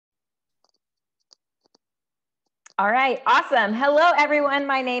All right, awesome. Hello, everyone.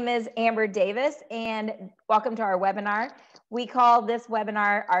 My name is Amber Davis, and welcome to our webinar. We call this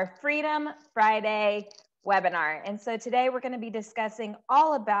webinar our Freedom Friday webinar. And so today we're going to be discussing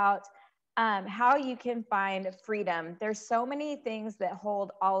all about how you can find freedom. There's so many things that hold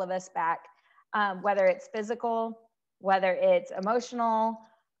all of us back, whether it's physical, whether it's emotional,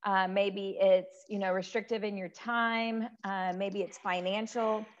 maybe it's restrictive in your time, maybe it's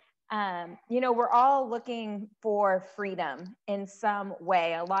financial. We're all looking for freedom in some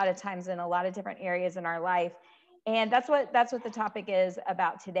way, a lot of times in a lot of different areas in our life. And that's what the topic is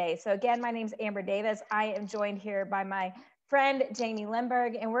about today. So again, my name is Amber Davis. I am joined here by my friend, Jamie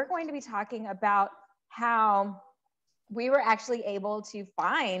Lindberg, and we're going to be talking about how we were actually able to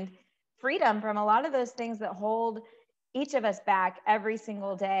find freedom from a lot of those things that hold each of us back every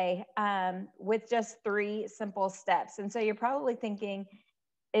single day, with just 3 simple steps. And so you're probably thinking,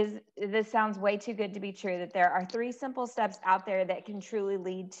 this sounds way too good to be true, that there are 3 simple steps out there that can truly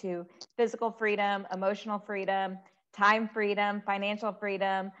lead to physical freedom, emotional freedom, time freedom, financial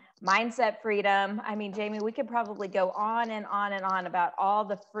freedom, mindset freedom. I mean, Jamie, we could probably go on and on and on about all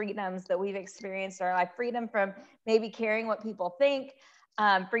the freedoms that we've experienced in our life. Freedom from maybe caring what people think,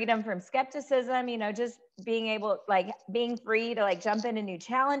 freedom from skepticism, just being able, being free to jump into new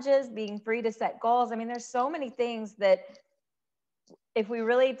challenges, being free to set goals. I mean, there's so many things that if we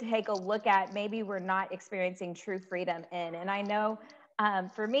really take a look at, maybe we're not experiencing true freedom in. And I know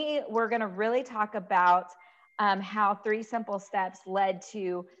for me, we're going to really talk about how 3 simple steps led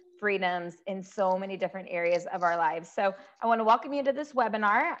to freedoms in so many different areas of our lives. So I want to welcome you to this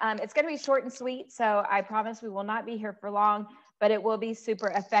webinar. It's going to be short and sweet, so I promise we will not be here for long, but it will be super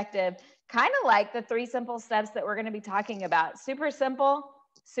effective, kind of like the 3 simple steps that we're going to be talking about. Super simple,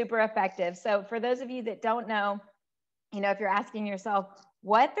 super effective. So for those of you that don't know, if you're asking yourself,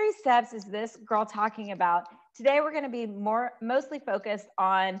 what 3 steps is this girl talking about? Today, we're going to be mostly focused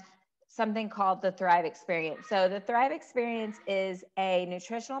on something called the Thrive Experience. So the Thrive Experience is a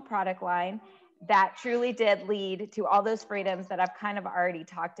nutritional product line that truly did lead to all those freedoms that I've kind of already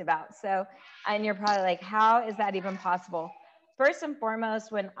talked about. So, and you're probably like, how is that even possible? First and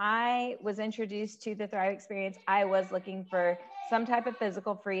foremost, when I was introduced to the Thrive Experience, I was looking for some type of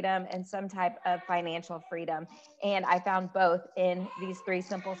physical freedom and some type of financial freedom. And I found both in these 3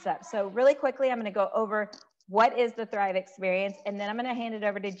 simple steps. So really quickly, I'm going to go over what is the Thrive Experience, and then I'm going to hand it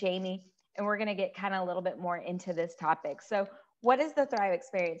over to Jamie, and we're going to get kind of a little bit more into this topic. So what is the Thrive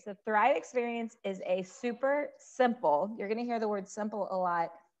Experience? The Thrive Experience is a super simple, you're going to hear the word simple a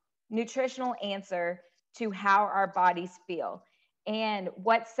lot, nutritional answer to how our bodies feel. And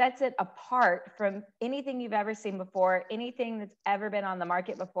what sets it apart from anything you've ever seen before, anything that's ever been on the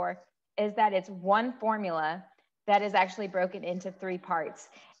market before, is that it's one formula that is actually broken into 3 parts.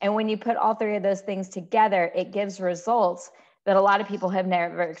 And when you put all 3 of those things together, it gives results that a lot of people have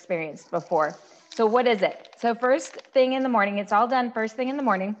never experienced before. So what is it? So first thing in the morning, it's all done first thing in the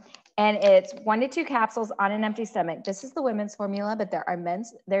morning, and it's 1 to 2 capsules on an empty stomach. This is the women's formula, but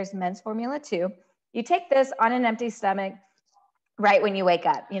there's men's formula too. You take this on an empty stomach right when you wake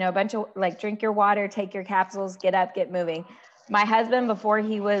up, a bunch of drink your water, take your capsules, get up, get moving. My husband, before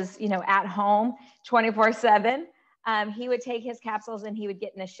he was, at home 24/7, he would take his capsules and he would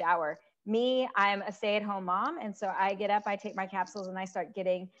get in the shower. Me, I'm a stay-at-home mom. And so I get up, I take my capsules, and I start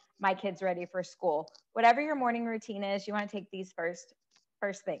getting my kids ready for school. Whatever your morning routine is, you want to take these first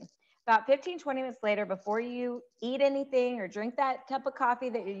thing. About 15, 20 minutes later, before you eat anything or drink that cup of coffee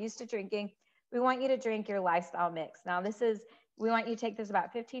that you're used to drinking, we want you to drink your lifestyle mix. Now, we want you to take this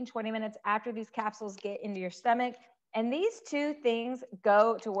about 15, 20 minutes after these capsules get into your stomach. And these 2 things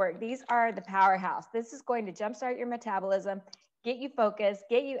go to work. These are the powerhouse. This is going to jumpstart your metabolism, get you focused,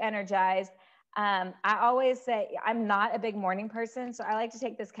 get you energized. I always say I'm not a big morning person, so I like to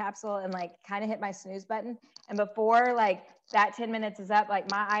take this capsule and kind of hit my snooze button. And before that 10 minutes is up,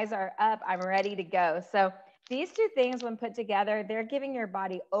 my eyes are up, I'm ready to go. So these 2 things, when put together, they're giving your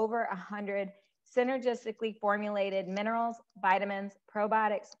body over 100 synergistically formulated minerals, vitamins,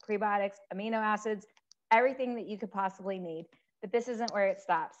 probiotics, prebiotics, amino acids, everything that you could possibly need. But this isn't where it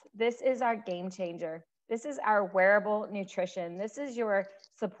stops. This is our game changer. This is our wearable nutrition. This is your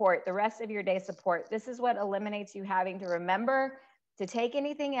support, the rest of your day support. This is what eliminates you having to remember to take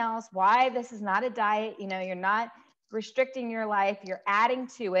anything else, why this is not a diet. You're not restricting your life, you're adding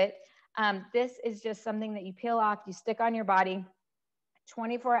to it. This is just something that you peel off, you stick on your body,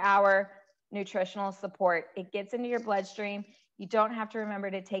 24-hour nutritional support. It gets into your bloodstream. You don't have to remember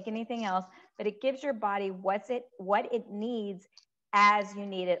to take anything else, but it gives your body what it needs as you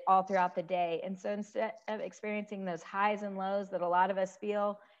need it all throughout the day. And so instead of experiencing those highs and lows that a lot of us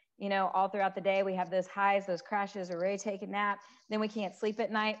feel, all throughout the day, we have those highs, those crashes, or ready to take a nap. Then we can't sleep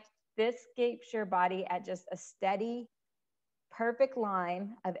at night. This keeps your body at just a steady, perfect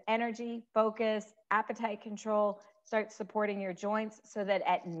line of energy, focus, appetite control, start supporting your joints so that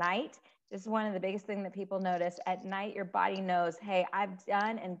at night, this is one of the biggest things that people notice. At night, your body knows, hey, I've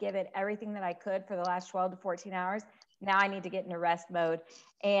done and given everything that I could for the last 12 to 14 hours. Now I need to get into rest mode.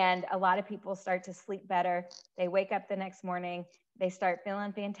 And a lot of people start to sleep better. They wake up the next morning, they start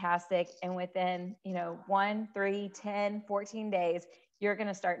feeling fantastic. And within, 1, 3, 10, 14 days, you're going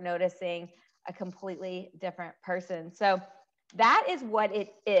to start noticing a completely different person. So that is what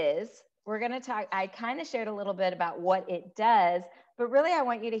it is. We're going to talk. I kind of shared a little bit about what it does, but really I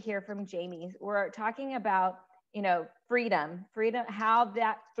want you to hear from Jamie. We're talking about, freedom, how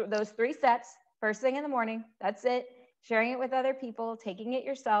those 3 steps, first thing in the morning, that's it, sharing it with other people, taking it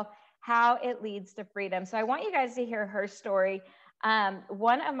yourself, how it leads to freedom. So I want you guys to hear her story.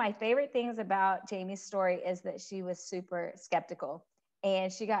 One of my favorite things about Jamie's story is that she was super skeptical,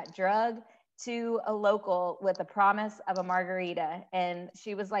 and she got drugged to a local with the promise of a margarita. And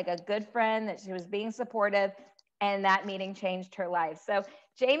she was like a good friend, that she was being supportive, and that meeting changed her life. So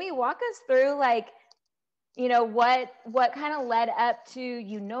Jamie, walk us through what kind of led up to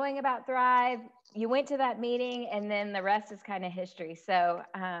you knowing about Thrive. You went to that meeting, and then the rest is kind of history. So,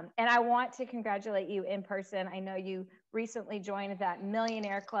 and I want to congratulate you in person. I know you recently joined that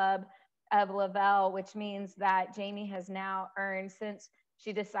Millionaire Club of Lavelle, which means that Jamie has now earned, since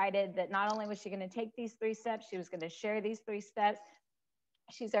she decided that not only was she going to take these 3 steps, she was going to share these 3 steps.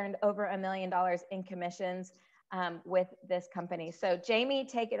 She's earned over $1 million in commissions with this company. So Jamie,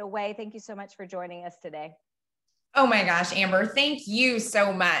 take it away. Thank you so much for joining us today. Oh my gosh, Amber, thank you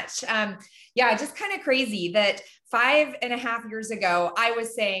so much. Yeah, just kind of crazy that 5.5 years ago, I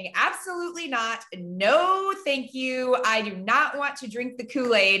was saying, absolutely not. No, thank you. I do not want to drink the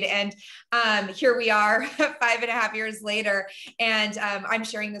Kool-Aid. And here we are 5.5 years later. And I'm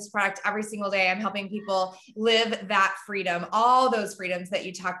sharing this product every single day. I'm helping people live that freedom, all those freedoms that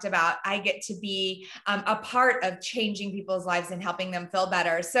you talked about. I get to be a part of changing people's lives and helping them feel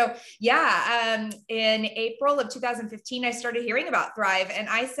better. So yeah, in April of 2015, I started hearing about Thrive, and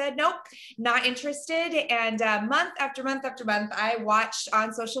I said, nope, not interested. And month after month after month, I watched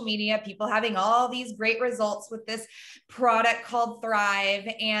on social media people having all these great results with this product called Thrive.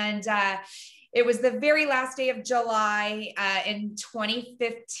 And it was the very last day of July in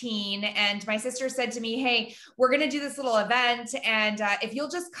 2015. And my sister said to me, hey, we're going to do this little event. And if you'll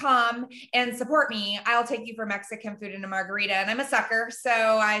just come and support me, I'll take you for Mexican food and a margarita. And I'm a sucker. So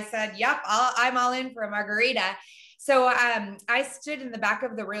I said, yep, I'm all in for a margarita. So I stood in the back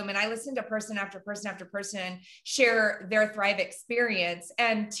of the room and I listened to person after person after person share their Thrive experience,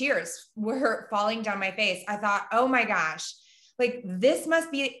 and tears were falling down my face. I thought, oh my gosh, like this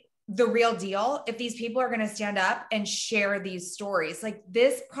must be the real deal. If these people are going to stand up and share these stories, like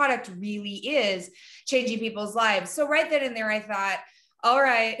this product really is changing people's lives. So right then and there, I thought, all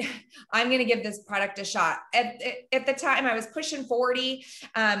right, I'm going to give this product a shot. At the time I was pushing 40.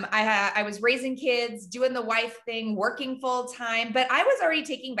 I was raising kids, doing the wife thing, working full time, but I was already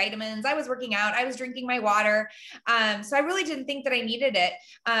taking vitamins. I was working out. I was drinking my water. So I really didn't think that I needed it.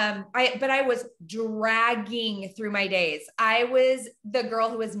 But I was dragging through my days. I was the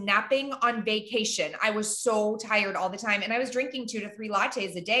girl who was napping on vacation. I was so tired all the time. And I was drinking 2 to 3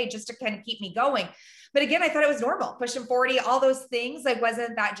 lattes a day just to kind of keep me going. But again, I thought it was normal, pushing 40, all those things, like,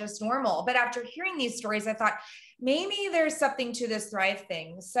 wasn't that just normal? But after hearing these stories, I thought, maybe there's something to this Thrive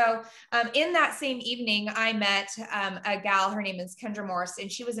thing. So in that same evening, I met a gal, her name is Kendra Morse,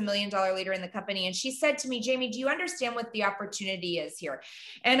 and she was $1 million leader in the company. And she said to me, Jamie, do you understand what the opportunity is here?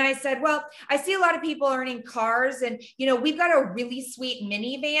 And I said, well, I see a lot of people earning cars, and, we've got a really sweet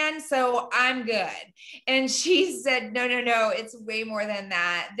minivan, so I'm good. And she said, no, it's way more than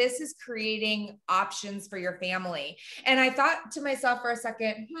that. This is creating options for your family. And I thought to myself for a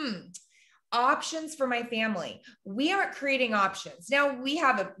second, options for my family. We aren't creating options. Now we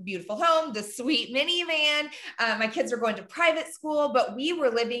have a beautiful home, the sweet minivan. My kids are going to private school, but we were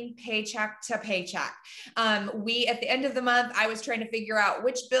living paycheck to paycheck. At the end of the month, I was trying to figure out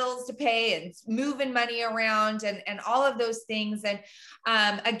which bills to pay and moving money around and all of those things. And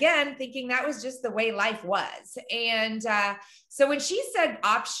again, thinking that was just the way life was. And so when she said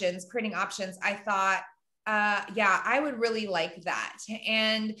options, creating options, I thought, yeah, I would really like that.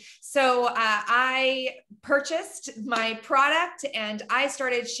 And so I purchased my product and I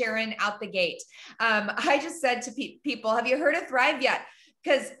started sharing out the gate. I just said to people, have you heard of Thrive yet?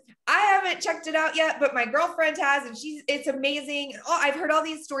 because I haven't checked it out yet, but my girlfriend has, and it's amazing. Oh, I've heard all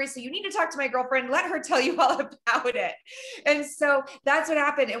these stories. So you need to talk to my girlfriend, let her tell you all about it. And so that's what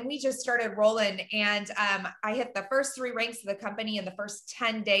happened. And we just started rolling. And I hit the first 3 ranks of the company in the first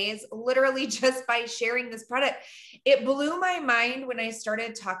 10 days, literally just by sharing this product. It blew my mind when I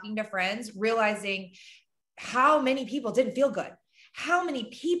started talking to friends, realizing how many people didn't feel good. How many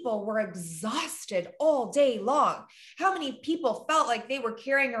people were exhausted all day long? How many people felt like they were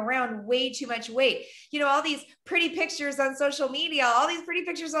carrying around way too much weight? All these pretty pictures on social media, all these pretty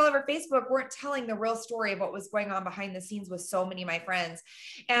pictures all over Facebook weren't telling the real story of what was going on behind the scenes with so many of my friends.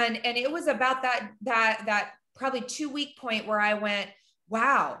 And it was about that probably 2-week point where I went,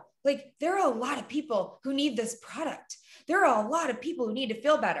 wow, like there are a lot of people who need this product. There are a lot of people who need to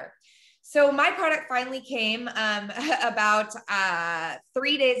feel better. So my product finally came about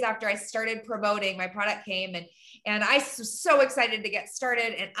 3 days after I started promoting. My product came, and I was so excited to get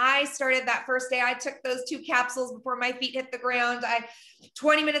started. And I started that first day. I took those 2 capsules before my feet hit the ground.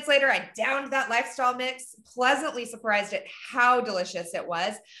 20 minutes later, I downed that lifestyle mix, pleasantly surprised at how delicious it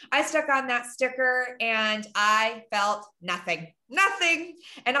was. I stuck on that sticker and I felt nothing.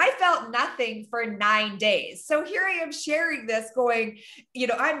 And I felt nothing for 9 days. So here I am sharing this going,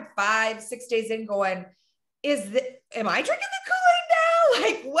 I'm 5-6 days in going, am I drinking the Kool-Aid now?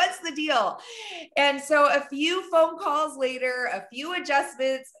 Like, what's the deal? And so a few phone calls later, a few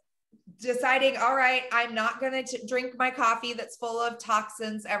adjustments, deciding, all right, I'm not going to drink my coffee that's full of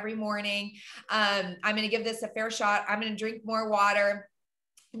toxins every morning. I'm going to give this a fair shot. I'm going to drink more water.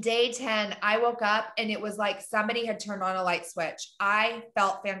 Day 10, I woke up and it was like somebody had turned on a light switch. I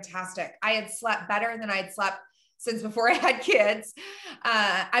felt fantastic. I had slept better than I'd slept since before I had kids.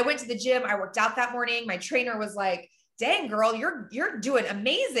 I went to the gym. I worked out that morning. My trainer was like, dang girl, you're doing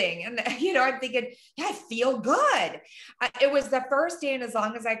amazing. And I'm thinking, yeah, I feel good. It was the first day, and as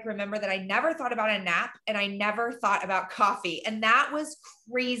long as I can remember, that I never thought about a nap and I never thought about coffee. And that was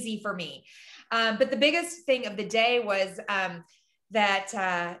crazy for me. But the biggest thing of the day was,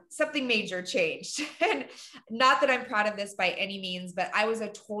 that something major changed. And not that I'm proud of this by any means, but I was a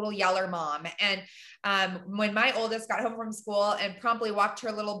total yeller mom. And when my oldest got home from school and promptly walked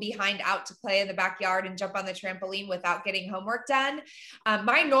her little behind out to play in the backyard and jump on the trampoline without getting homework done,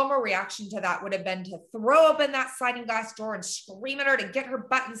 my normal reaction to that would have been to throw open that sliding glass door and scream at her to get her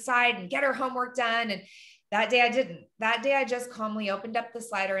butt inside and get her homework done. And that day I didn't. That day I just calmly opened up the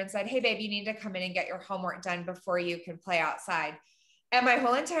slider and said, hey, babe, you need to come in and get your homework done before you can play outside. And my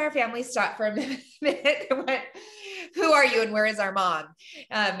whole entire family stopped for a minute and went, who are you and where is our mom?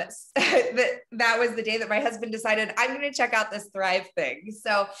 That was the day that my husband decided, I'm going to check out this Thrive thing.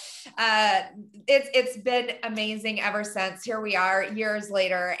 So it's been amazing ever since. Here we are years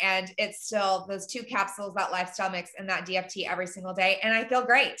later, and it's still those 2 capsules, that lifestyle mix and that DFT every single day. And I feel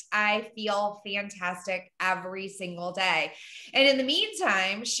great. I feel fantastic every single day. And in the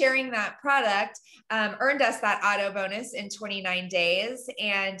meantime, sharing that product earned us that auto bonus in 29 days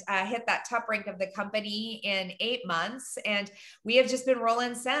and hit that top rank of the company in 8 months. And we have just been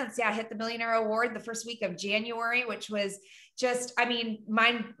rolling since. Yeah, hit the Millionaire Award the first week of January, which was just,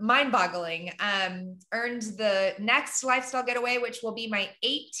 mind boggling. Earned the next lifestyle getaway, which will be my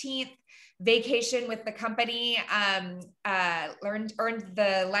 18th vacation with the company. Earned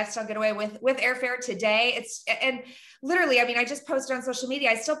the lifestyle getaway with airfare today. And literally, I just posted on social media,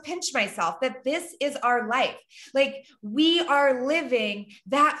 I still pinch myself that this is our life. Like, we are living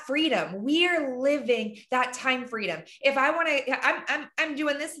that freedom. We are living that time freedom. If I want to, I'm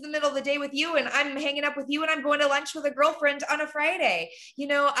doing this in the middle of the day with you, and I'm hanging up with you, and I'm going to lunch with a girlfriend on a Friday.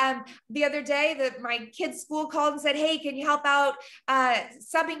 The other day my kids' school called and said, hey, can you help out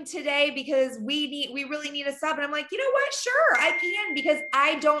subbing today? Because we really need a sub. And I'm like, you know what? Sure, I can, because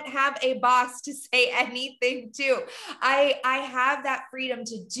I don't have a boss to say anything to. I have that freedom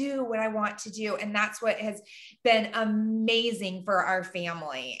to do what I want to do. And that's what has been amazing for our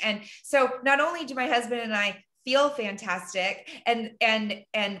family. And so not only do my husband and I feel fantastic and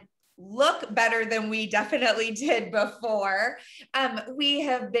look better than we definitely did before, we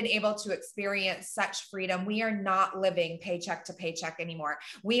have been able to experience such freedom. We are not living paycheck to paycheck anymore.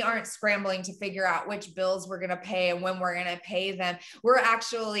 We aren't scrambling to figure out which bills we're going to pay and when we're going to pay them. We're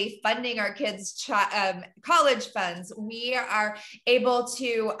actually funding our kids' college funds. We are able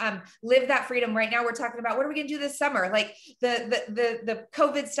to live that freedom. Right now, we're talking about, what are we going to do this summer? Like the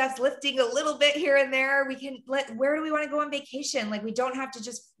COVID stuff's lifting a little bit here and there. Where do we want to go on vacation? Like, we don't have to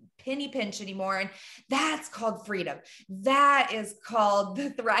just penny pinch anymore. And that's called freedom. That is called the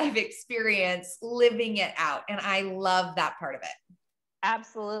Thrive experience, living it out. And I love that part of it.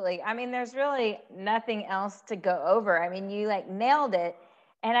 Absolutely. There's really nothing else to go over. You nailed it.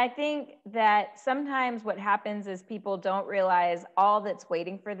 And I think that sometimes what happens is people don't realize all that's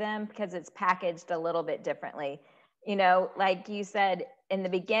waiting for them because it's packaged a little bit differently. You know, like you said in the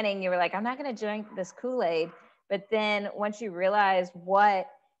beginning, you were like, I'm not going to drink this Kool-Aid. But then once you realize what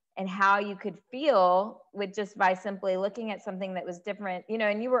and how you could feel with just by simply looking at something that was different, you know,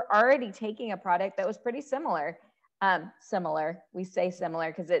 and you were already taking a product that was pretty similar. Similar, we say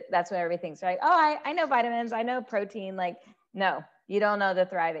similar because that's what everything's right. Oh, I know vitamins, I know protein. Like, no, you don't know the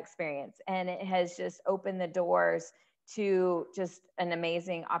Thrive experience. And it has just opened the doors to just an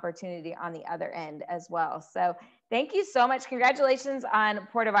amazing opportunity on the other end as well. So thank you so much. Congratulations on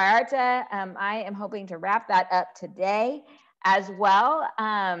Puerto Vallarta. I am hoping to wrap that up today as well.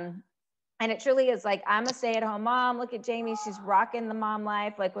 And it truly is like, I'm a stay-at-home mom. Look at Jamie. She's rocking the mom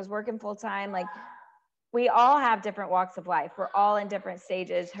life, like was working full-time. Like, we all have different walks of life. We're all in different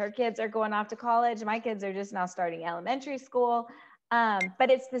stages. Her kids are going off to college. My kids are just now starting elementary school. But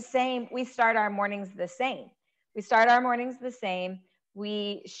it's the same. We start our mornings the same. We start our mornings the same.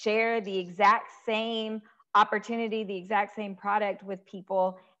 We share the exact same opportunity, the exact same product with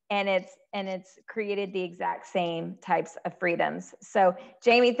people, and it's created the exact same types of freedoms. So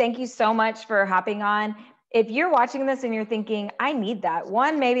Jamie, thank you so much for hopping on. If you're watching this and you're thinking, I need that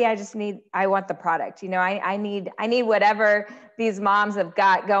one, maybe I want the product. You know, I need whatever these moms have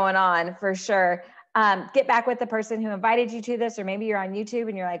got going on for sure. Get back with the person who invited you to this, or maybe you're on YouTube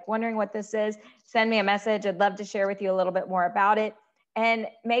and you're like wondering what this is. Send me a message. I'd love to share with you a little bit more about it. And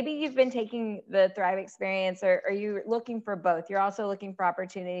maybe you've been taking the Thrive experience, or you're looking for both. You're also looking for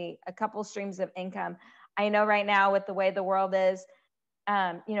opportunity, a couple streams of income. I know right now with the way the world is,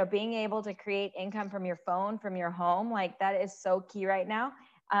 you know, being able to create income from your phone, from your home, like that is so key right now.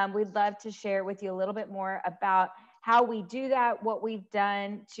 We'd love to share with you a little bit more about how we do that, what we've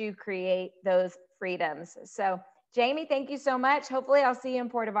done to create those freedoms. So Jamie, thank you so much. Hopefully I'll see you in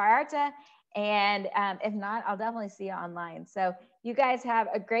Puerto Vallarta. And if not, I'll definitely see you online. So you guys have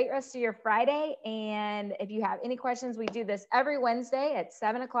a great rest of your Friday. And if you have any questions, we do this every Wednesday at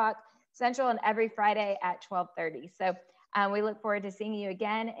 7:00 Central and every Friday at 12:30. So we look forward to seeing you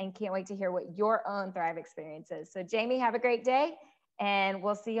again and can't wait to hear what your own Thrive experience is. So Jamie, have a great day and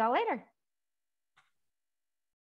we'll see y'all later.